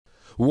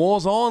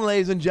What's on,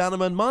 ladies and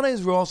gentlemen? My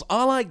name's Ross,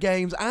 I like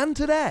games, and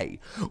today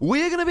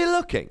we're going to be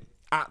looking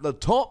at the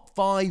top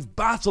 5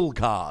 battle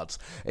cards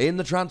in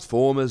the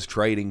Transformers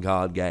trading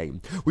card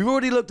game. We've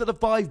already looked at the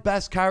 5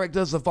 best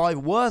characters, the 5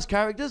 worst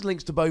characters,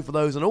 links to both of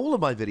those and all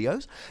of my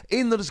videos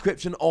in the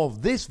description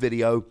of this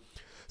video.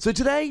 So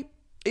today,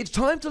 it's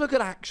time to look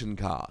at action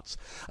cards.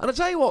 And I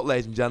tell you what,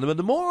 ladies and gentlemen,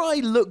 the more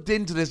I looked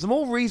into this, the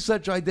more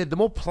research I did, the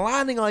more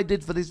planning I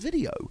did for this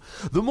video,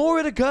 the more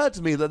it occurred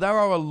to me that there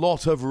are a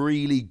lot of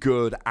really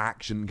good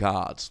action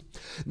cards.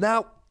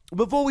 Now,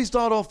 before we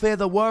start off here,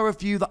 there were a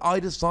few that I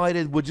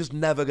decided were just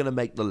never going to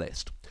make the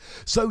list.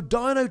 So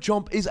Dino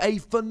Chomp is a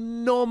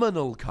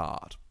phenomenal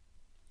card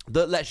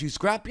that lets you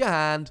scrap your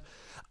hand,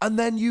 and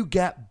then you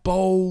get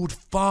Bold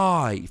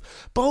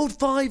 5. Bold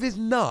 5 is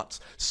nuts.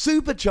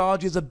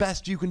 Supercharge is the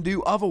best you can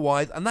do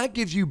otherwise, and that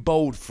gives you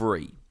Bold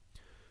 3.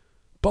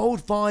 Bold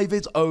 5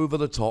 is over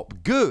the top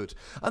good.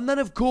 And then,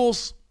 of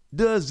course,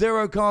 the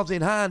 0 cards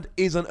in hand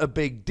isn't a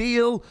big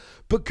deal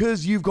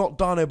because you've got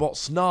Dinobot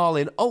Snarl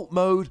in alt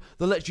mode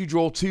that lets you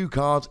draw 2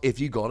 cards if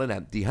you got an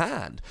empty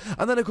hand.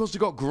 And then, of course,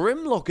 you've got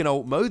Grimlock in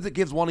alt mode that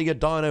gives one of your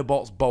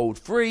Dinobots Bold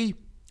 3.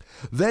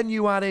 Then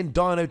you add in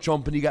Dino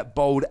Chomp and you get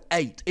Bold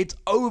 8. It's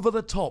over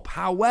the top.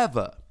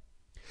 However,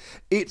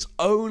 it's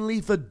only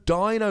for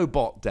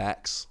Dinobot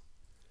decks,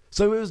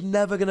 so it was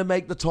never going to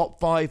make the top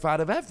 5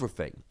 out of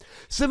everything.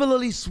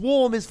 Similarly,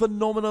 Swarm is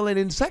phenomenal in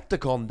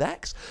Insecticon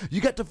decks.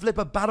 You get to flip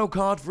a battle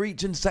card for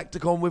each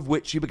Insecticon with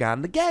which you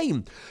began the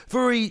game.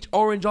 For each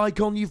orange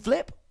icon you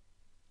flip,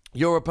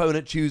 your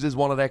opponent chooses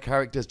one of their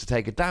characters to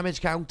take a damage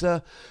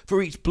counter.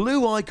 For each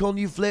blue icon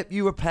you flip,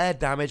 you repair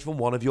damage from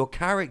one of your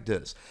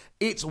characters.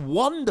 It's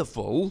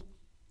wonderful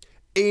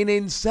in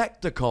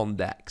Insecticon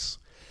decks.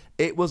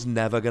 It was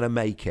never going to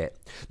make it.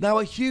 Now,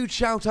 a huge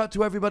shout out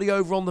to everybody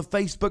over on the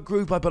Facebook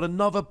group. I put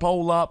another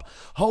poll up.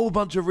 Whole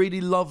bunch of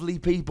really lovely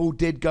people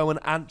did go and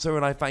answer,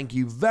 and I thank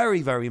you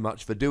very, very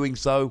much for doing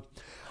so.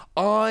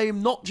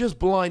 I'm not just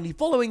blindly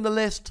following the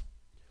list,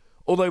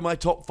 although my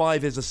top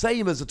 5 is the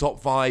same as the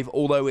top 5,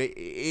 although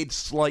it's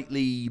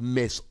slightly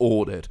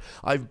misordered.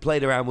 I've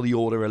played around with the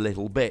order a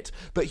little bit.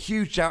 But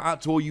huge shout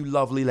out to all you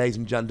lovely ladies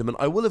and gentlemen.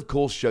 I will, of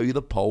course, show you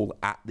the poll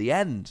at the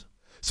end.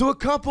 So a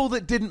couple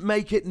that didn't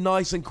make it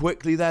nice and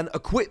quickly then.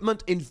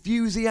 Equipment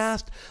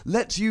Enthusiast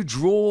lets you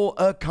draw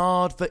a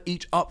card for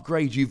each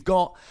upgrade you've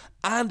got,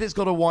 and it's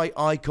got a white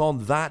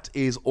icon. That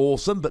is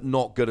awesome, but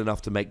not good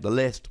enough to make the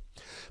list.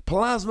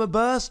 Plasma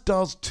Burst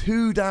does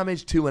 2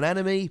 damage to an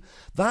enemy.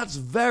 That's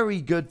very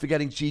good for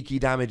getting cheeky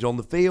damage on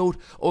the field,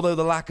 although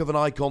the lack of an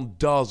icon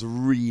does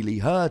really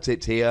hurt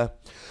it here.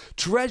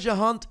 Treasure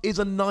Hunt is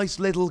a nice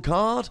little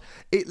card.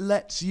 It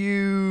lets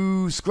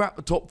you scrap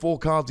the top 4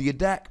 cards of your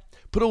deck,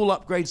 put all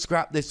upgrades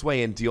scrap this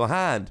way into your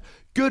hand.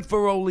 Good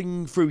for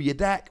rolling through your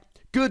deck.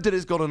 Good that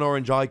it's got an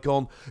orange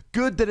icon.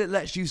 Good that it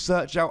lets you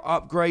search out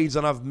upgrades,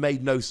 and I've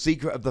made no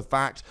secret of the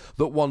fact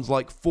that ones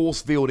like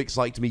Force Field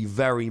excite me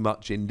very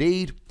much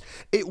indeed.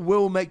 It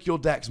will make your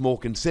decks more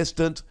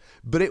consistent,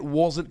 but it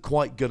wasn't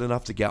quite good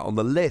enough to get on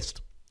the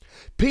list.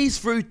 Peace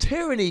Through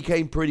Tyranny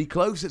came pretty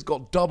close. It's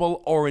got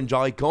double orange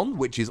icon,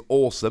 which is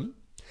awesome.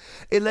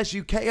 It lets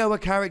you KO a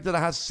character that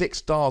has 6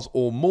 stars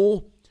or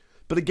more.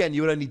 But again,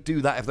 you would only do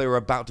that if they were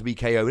about to be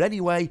KO'd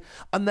anyway,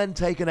 and then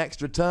take an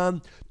extra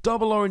turn.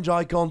 Double orange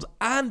icons,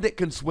 and it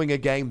can swing a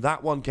game.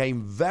 That one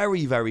came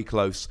very, very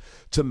close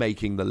to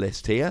making the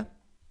list here.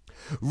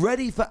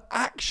 Ready for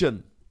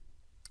Action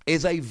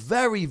is a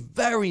very,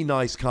 very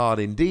nice card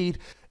indeed.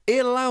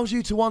 It allows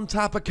you to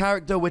untap a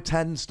character with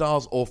 10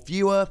 stars or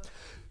fewer.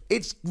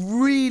 It's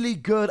really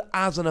good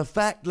as an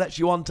effect, lets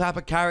you untap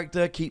a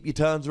character, keep your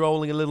turns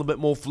rolling a little bit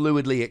more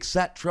fluidly,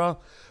 etc.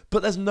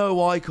 But there's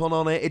no icon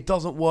on it. It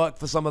doesn't work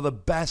for some of the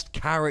best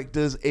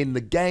characters in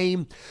the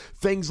game.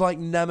 Things like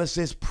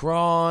Nemesis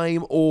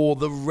Prime or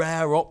the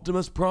rare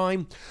Optimus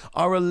Prime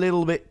are a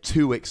little bit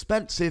too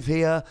expensive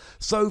here.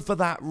 So for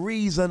that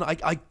reason,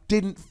 I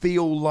didn't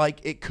feel like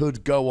it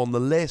could go on the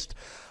list.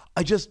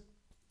 I just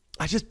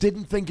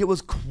didn't think it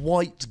was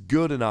quite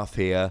good enough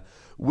here,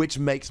 which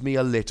makes me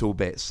a little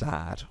bit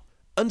sad.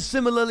 And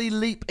similarly,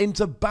 Leap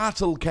into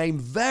Battle came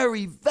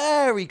very,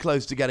 very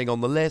close to getting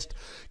on the list.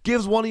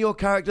 Gives one of your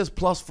characters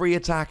 +3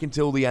 attack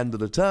until the end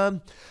of the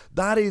turn.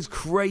 That is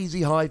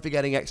crazy high for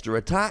getting extra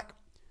attack.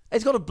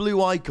 It's got a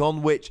blue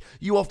icon, which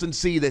you often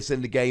see this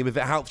in the game. If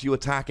it helps you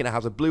attacking, it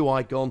has a blue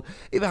icon.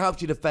 If it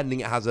helps you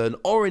defending, it has an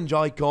orange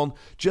icon,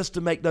 just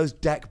to make those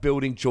deck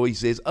building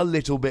choices a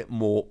little bit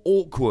more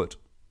awkward.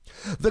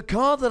 The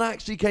card that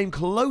actually came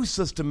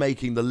closest to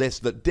making the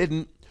list that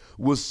didn't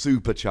was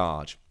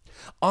Supercharge.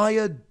 I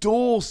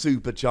adore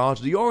Supercharge.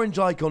 The orange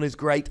icon is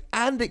great,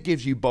 and it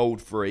gives you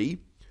Bold 3.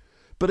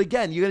 But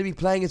again, you're going to be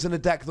playing it in a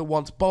deck that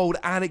wants Bold,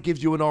 and it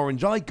gives you an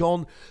orange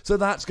icon, so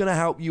that's going to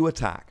help you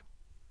attack.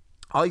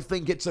 I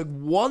think it's a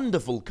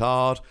wonderful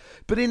card,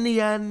 but in the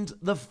end,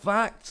 the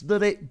fact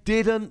that it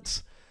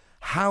didn't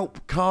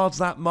help cards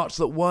that much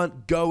that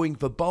weren't going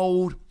for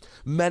Bold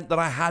meant that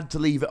I had to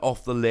leave it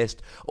off the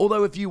list.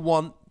 Although if you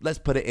want, let's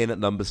put it in at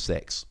number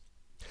 6.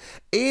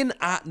 In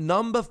at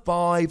number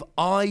 5,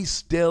 I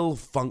Still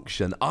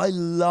Function. I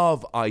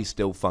love I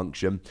Still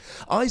Function.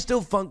 I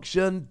Still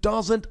Function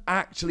doesn't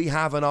actually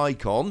have an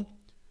icon,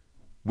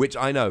 which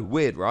I know,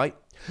 weird, right?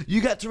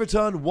 You get to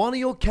return one of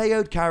your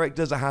KO'd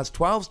characters that has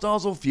 12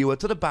 stars or fewer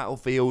to the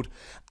battlefield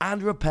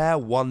and repair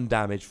 1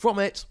 damage from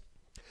it.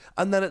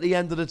 And then at the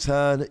end of the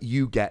turn,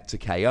 you get to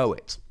KO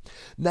it.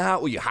 Now,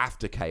 well, you have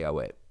to KO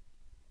it.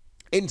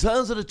 In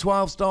terms of the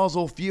 12 stars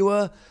or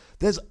fewer,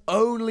 there's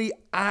only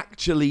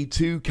actually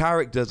 2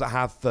 characters that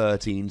have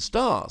 13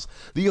 stars.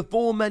 The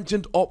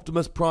aforementioned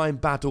Optimus Prime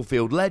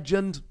Battlefield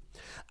Legend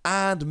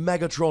and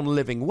Megatron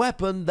Living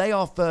Weapon. They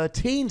are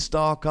 13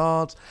 star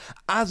cards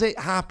as it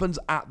happens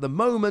at the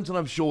moment, and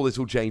I'm sure this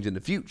will change in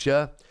the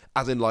future,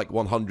 as in like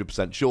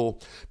 100% sure,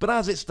 but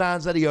as it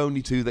stands, they're the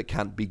only 2 that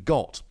can't be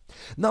got.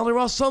 Now, there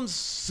are some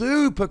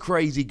super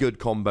crazy good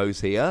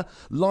combos here,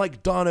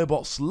 like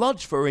Dinobot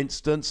Sludge, for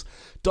instance.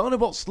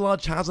 Dinobot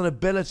Sludge has an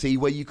ability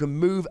where you can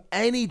move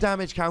any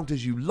damage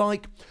counters you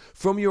like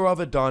from your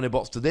other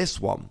Dinobots to this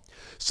one.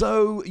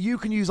 So you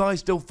can use I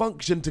Still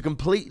Function to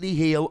completely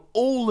heal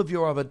all of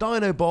your other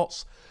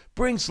Dinobots,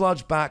 bring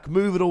Sludge back,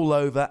 move it all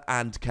over,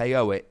 and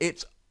KO it.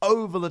 It's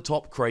over the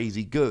top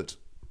crazy good.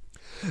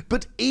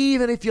 But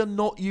even if you're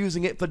not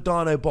using it for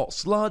Dinobot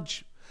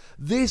Sludge,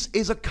 this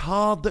is a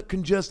card that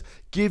can just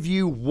give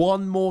you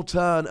one more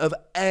turn of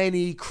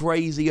any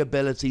crazy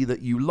ability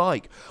that you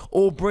like,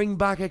 or bring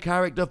back a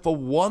character for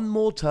one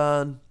more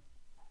turn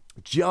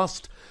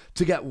just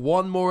to get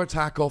one more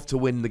attack off to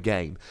win the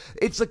game.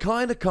 It's the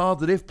kind of card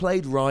that, if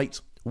played right,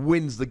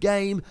 wins the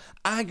game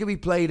and can be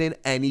played in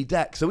any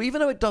deck. So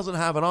even though it doesn't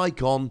have an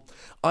icon,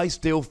 I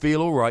still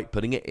feel alright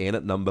putting it in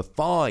at number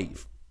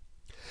 5.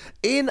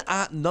 In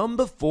at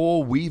number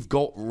 4, we've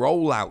got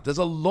Rollout. There's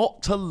a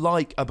lot to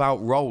like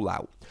about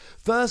Rollout.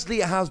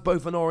 Firstly, it has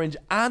both an orange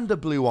and a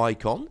blue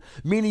icon,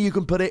 meaning you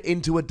can put it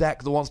into a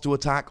deck that wants to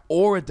attack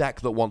or a deck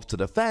that wants to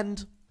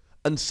defend.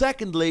 And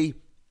secondly,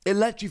 it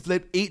lets you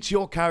flip each of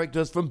your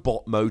characters from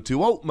bot mode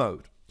to alt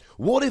mode.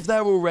 What if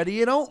they're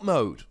already in alt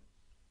mode?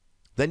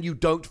 Then you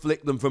don't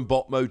flip them from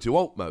bot mode to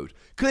alt mode.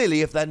 Clearly,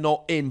 if they're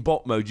not in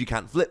bot mode, you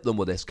can't flip them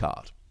with this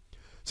card.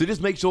 So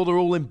just make sure they're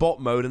all in bot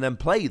mode and then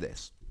play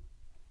this.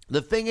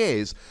 The thing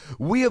is,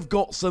 we have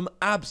got some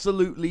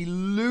absolutely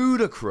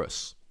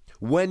ludicrous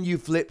when you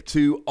flip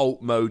to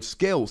alt mode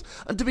skills.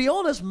 And to be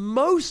honest,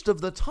 most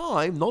of the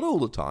time, not all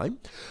the time,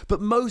 but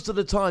most of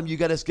the time you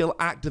get a skill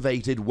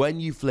activated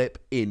when you flip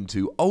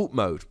into alt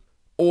mode.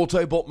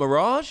 Autobot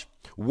Mirage,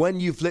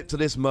 when you flip to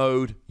this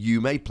mode, you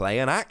may play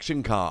an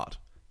action card.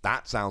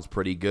 That sounds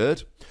pretty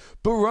good.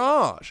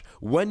 Barrage.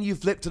 When you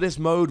flip to this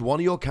mode, one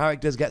of your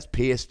characters gets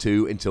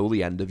PS2 until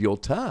the end of your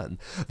turn.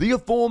 The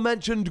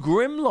aforementioned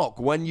Grimlock.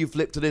 When you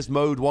flip to this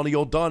mode, one of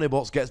your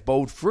Dinobots gets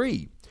bowled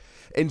free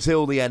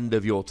until the end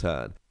of your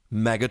turn.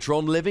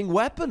 Megatron Living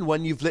Weapon.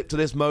 When you flip to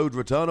this mode,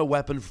 return a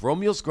weapon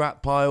from your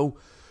scrap pile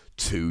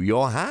to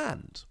your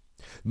hand.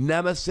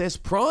 Nemesis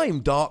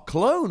Prime Dark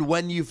Clone.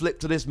 When you flip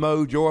to this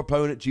mode, your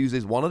opponent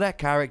chooses one of their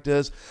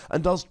characters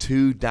and does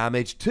 2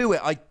 damage to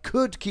it. I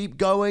could keep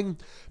going,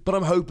 but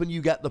I'm hoping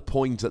you get the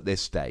point at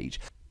this stage.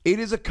 It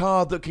is a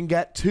card that can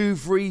get 2,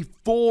 3,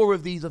 4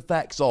 of these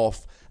effects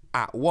off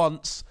at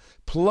once,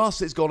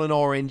 plus it's got an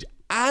orange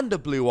and a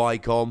blue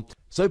icon,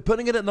 so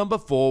putting it at number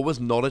 4 was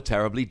not a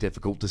terribly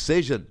difficult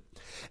decision.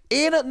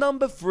 In at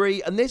number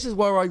 3, and this is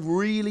where I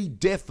really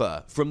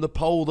differ from the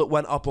poll that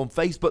went up on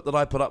Facebook that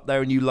I put up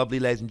there and you lovely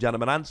ladies and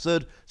gentlemen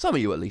answered, some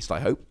of you at least I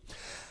hope.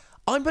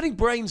 I'm putting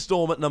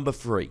Brainstorm at number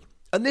 3,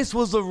 and this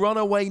was the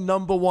runaway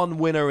number 1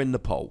 winner in the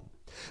poll.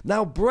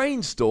 Now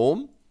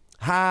Brainstorm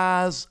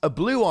has a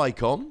blue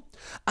icon,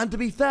 and to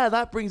be fair,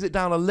 that brings it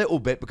down a little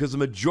bit because the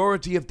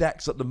majority of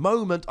decks at the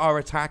moment are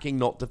attacking,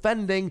 not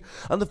defending,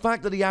 and the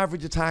fact that the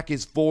average attack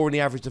is 4 and the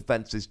average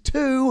defense is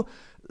 2,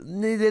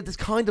 that's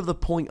kind of the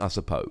point, I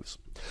suppose.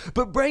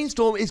 But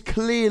Brainstorm is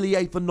clearly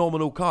a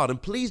phenomenal card,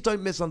 and please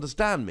don't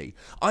misunderstand me.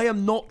 I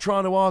am not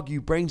trying to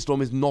argue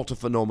Brainstorm is not a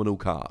phenomenal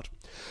card.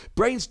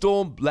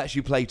 Brainstorm lets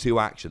you play 2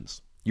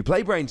 actions. You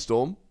play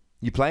Brainstorm,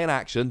 you play an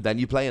action, then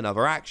you play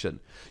another action.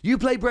 You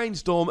play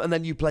Brainstorm, and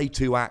then you play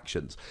 2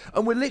 actions.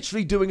 And we're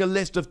literally doing a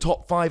list of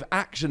top 5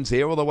 actions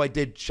here, although I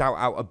did shout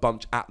out a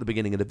bunch at the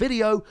beginning of the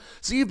video.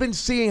 So you've been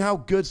seeing how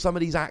good some of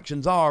these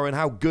actions are and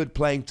how good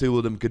playing 2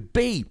 of them could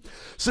be.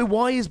 So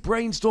why is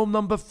Brainstorm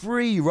number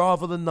 3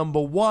 rather than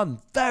number 1?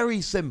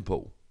 Very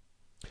simple.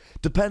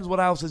 Depends what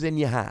else is in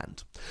your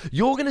hand.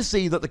 You're going to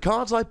see that the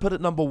cards I put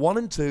at number 1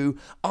 and 2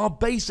 are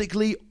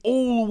basically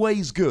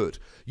always good.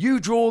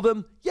 You draw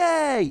them,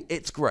 yay,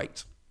 it's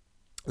great.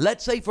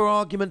 Let's say for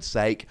argument's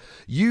sake,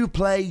 you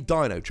play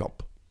Dino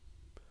Chomp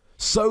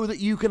so that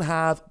you can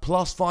have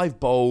 +5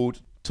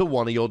 bold to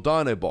one of your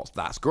Dinobots.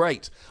 That's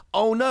great.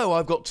 Oh no,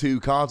 I've got 2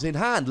 cards in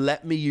hand.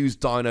 Let me use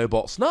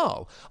Dinobot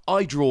Snarl.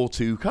 I draw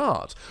 2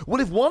 cards. Well,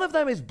 if one of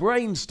them is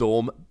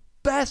Brainstorm,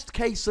 best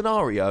case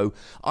scenario,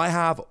 I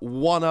have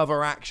 1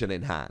 other action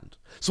in hand.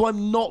 So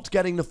I'm not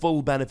getting the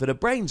full benefit of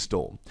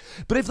Brainstorm.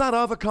 But if that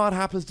other card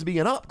happens to be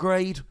an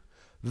upgrade,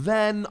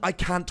 then I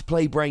can't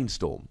play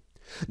Brainstorm.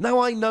 Now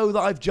I know that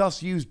I've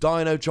just used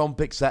Dino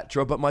Chomp,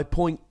 etc., but my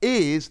point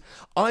is,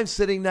 I'm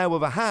sitting there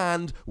with a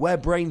hand where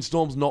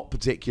Brainstorm's not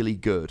particularly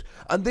good.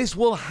 And this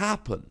will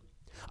happen.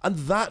 And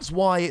that's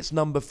why it's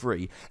number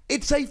 3.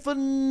 It's a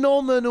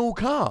phenomenal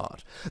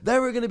card.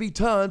 There are going to be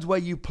turns where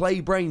you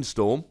play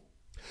Brainstorm,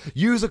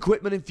 use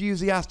Equipment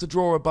Enthusiast to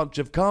draw a bunch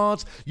of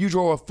cards, you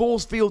draw a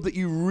force field that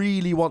you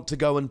really want to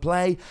go and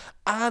play,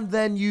 and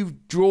then you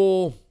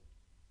draw,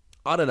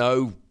 I don't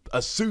know, a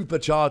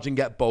supercharge and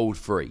get bold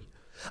free.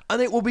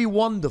 And it will be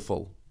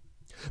wonderful.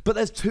 But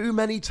there's too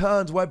many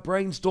turns where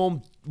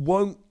Brainstorm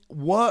won't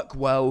work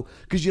well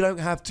because you don't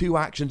have 2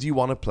 actions you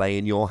want to play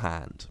in your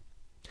hand.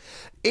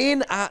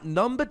 In at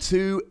number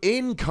 2,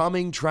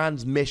 Incoming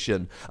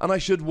Transmission. And I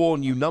should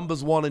warn you,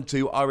 numbers 1 and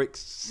 2 are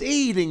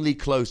exceedingly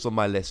close on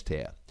my list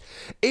here.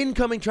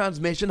 Incoming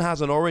Transmission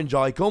has an orange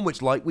icon,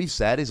 which, like we've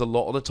said, is a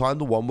lot of the time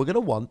the one we're going to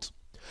want.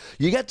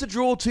 You get to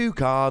draw 2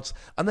 cards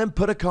and then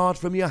put a card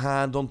from your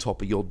hand on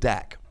top of your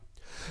deck.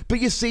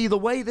 But you see, the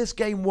way this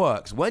game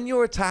works, when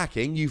you're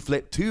attacking, you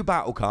flip 2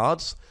 battle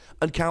cards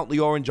and count the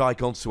orange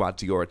icons to add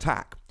to your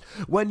attack.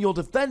 When you're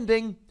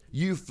defending,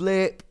 you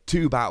flip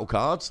 2 battle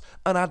cards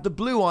and add the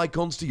blue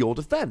icons to your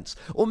defense.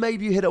 Or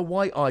maybe you hit a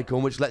white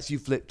icon which lets you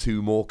flip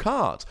 2 more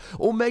cards.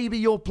 Or maybe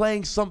you're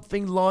playing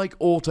something like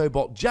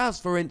Autobot Jazz,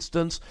 for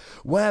instance,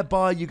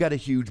 whereby you get a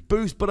huge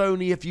boost, but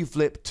only if you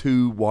flip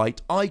 2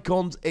 white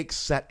icons,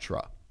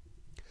 etc.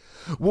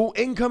 Well,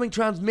 Incoming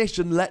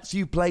Transmission lets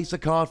you place a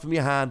card from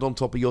your hand on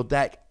top of your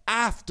deck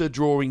after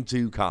drawing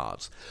 2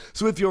 cards.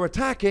 So if you're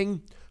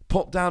attacking,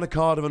 pop down a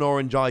card of an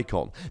orange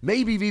icon.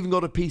 Maybe you've even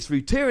got a piece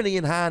through Tyranny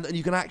in hand and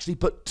you can actually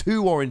put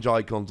 2 orange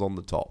icons on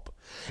the top.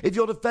 If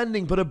you're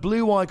defending, put a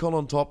blue icon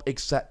on top,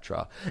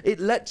 etc. It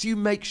lets you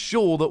make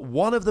sure that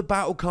one of the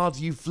battle cards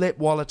you flip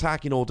while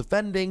attacking or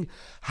defending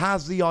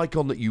has the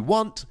icon that you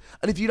want,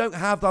 and if you don't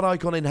have that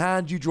icon in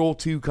hand, you draw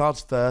 2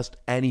 cards first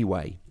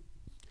anyway.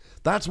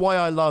 That's why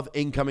I love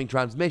Incoming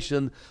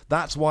Transmission.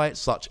 That's why it's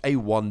such a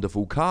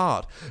wonderful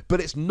card. But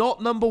it's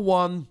not number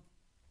 1,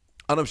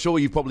 and I'm sure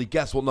you've probably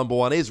guessed what number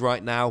 1 is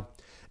right now.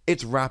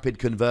 It's Rapid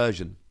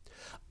Conversion.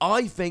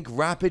 I think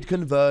Rapid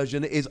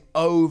Conversion is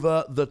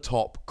over the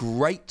top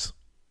great.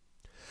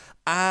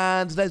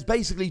 And there's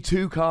basically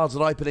 2 cards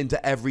that I put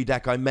into every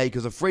deck I make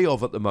as a free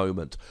of at the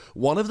moment.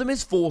 One of them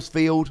is Force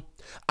Field,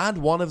 and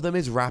one of them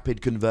is Rapid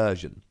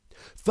Conversion.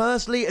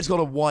 Firstly, it's got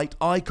a white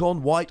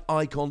icon. White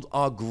icons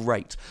are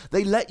great.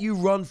 They let you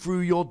run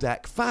through your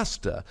deck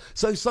faster.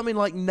 So something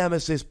like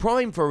Nemesis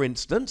Prime, for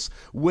instance,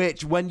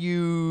 which when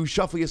you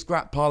shuffle your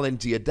scrap pile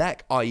into your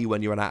deck, i.e.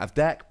 when you're out of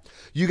deck,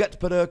 you get to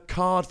put a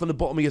card from the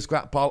bottom of your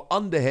scrap pile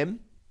under him,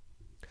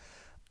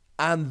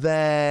 and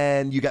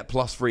then you get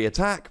 +3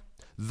 attack.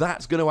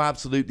 That's going to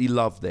absolutely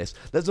love this.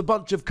 There's a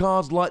bunch of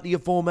cards like the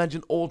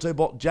aforementioned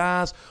Autobot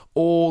Jazz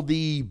or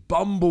the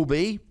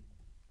Bumblebee,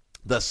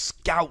 the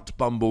Scout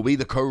Bumblebee,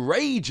 the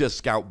Courageous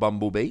Scout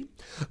Bumblebee,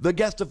 that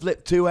gets to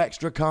flip 2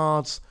 extra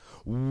cards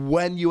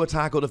when you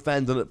attack or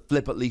defend and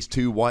flip at least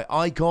 2 white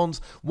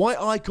icons. White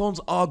icons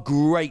are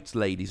great,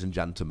 ladies and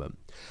gentlemen.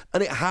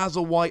 And it has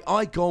a white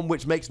icon,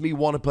 which makes me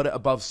want to put it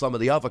above some of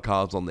the other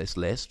cards on this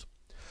list.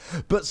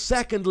 But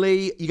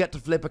secondly, you get to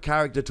flip a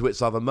character to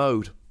its other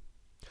mode.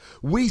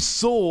 We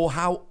saw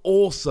how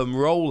awesome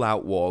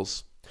Rollout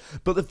was.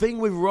 But the thing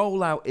with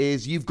Rollout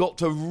is you've got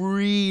to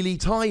really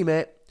time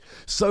it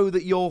so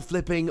that you're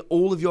flipping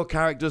all of your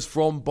characters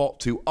from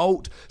bot to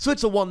alt. So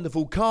it's a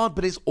wonderful card,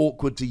 but it's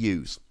awkward to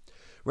use.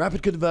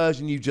 Rapid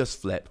Conversion, you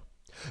just flip.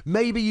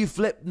 Maybe you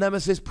flip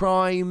Nemesis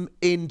Prime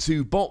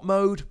into bot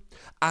mode,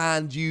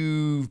 and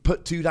you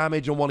put 2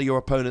 damage on one of your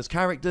opponent's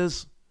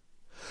characters.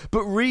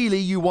 But really,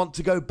 you want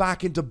to go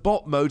back into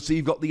bot mode, so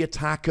you've got the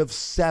attack of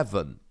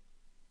 7.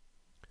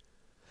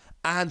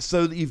 And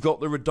so that you've got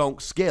the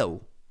Redonk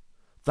skill.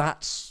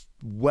 That's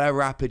where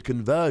Rapid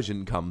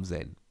Conversion comes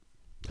in.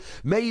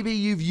 Maybe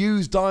you've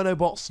used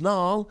Dinobot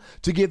Snarl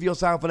to give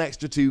yourself an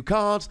extra 2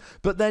 cards,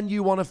 but then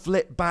you want to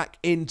flip back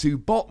into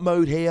bot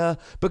mode here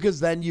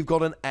because then you've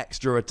got an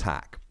extra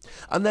attack.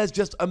 And there's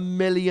just a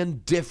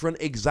million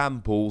different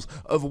examples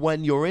of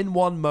when you're in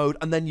one mode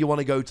and then you want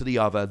to go to the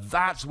other.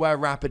 That's where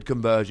Rapid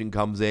Conversion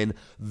comes in.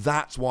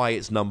 That's why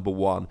it's number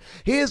 1.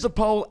 Here's the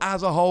poll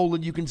as a whole,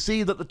 and you can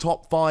see that the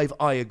top 5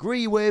 I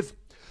agree with,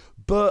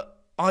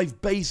 but I've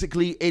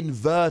basically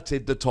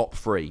inverted the top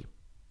 3.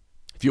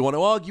 If you want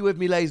to argue with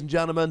me, ladies and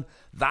gentlemen,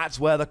 that's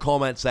where the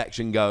comment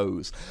section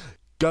goes.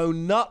 Go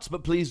nuts,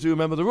 but please do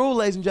remember the rule,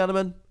 ladies and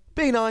gentlemen.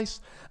 Be nice,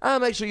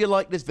 and make sure you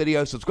like this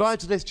video, subscribe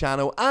to this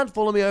channel, and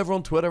follow me over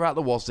on Twitter at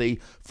the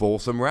Wossy for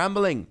some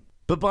rambling.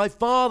 But by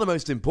far the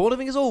most important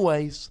thing, as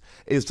always,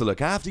 is to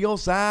look after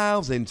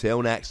yourselves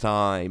until next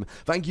time.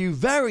 Thank you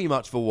very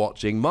much for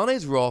watching. My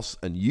name's Ross,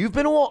 and you've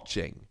been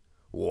watching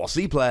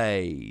Wossy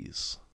Plays.